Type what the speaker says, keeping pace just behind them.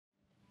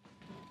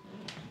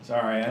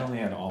Sorry, I only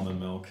had almond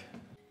milk.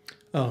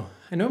 Oh,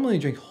 I normally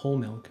drink whole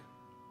milk.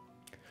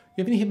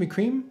 You have any whipped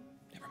cream?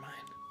 Never mind.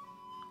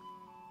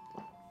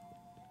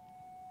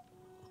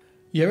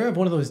 You ever have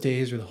one of those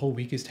days where the whole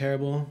week is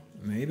terrible?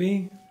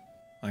 Maybe?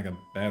 Like a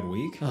bad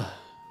week? Ugh,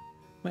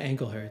 my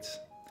ankle hurts.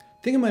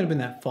 I think it might have been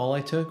that fall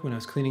I took when I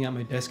was cleaning out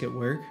my desk at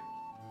work.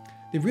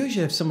 They really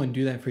should have someone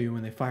do that for you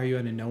when they fire you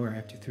out of nowhere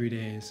after 3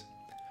 days.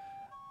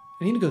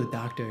 I need to go to the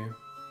doctor,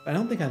 but I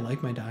don't think I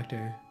like my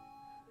doctor.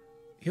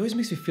 He always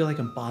makes me feel like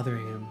I'm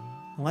bothering him.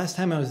 The last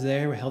time I was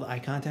there, we held eye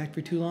contact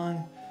for too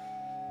long.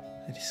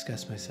 I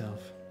disgust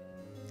myself.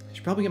 I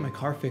should probably get my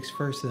car fixed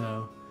first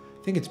though.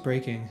 I think it's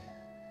breaking.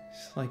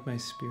 Just like my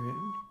spirit.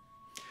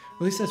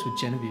 At least that's what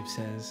Genevieve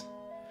says.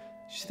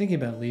 She's thinking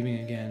about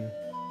leaving again.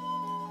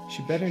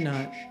 She better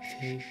not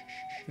take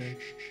the...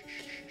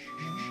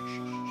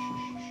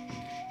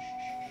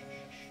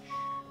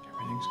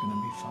 Everything's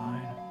gonna be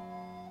fine.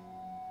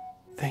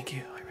 Thank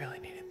you, I really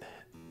needed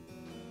that.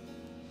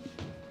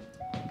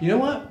 You know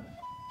what?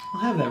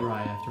 I'll have that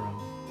rye after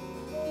all.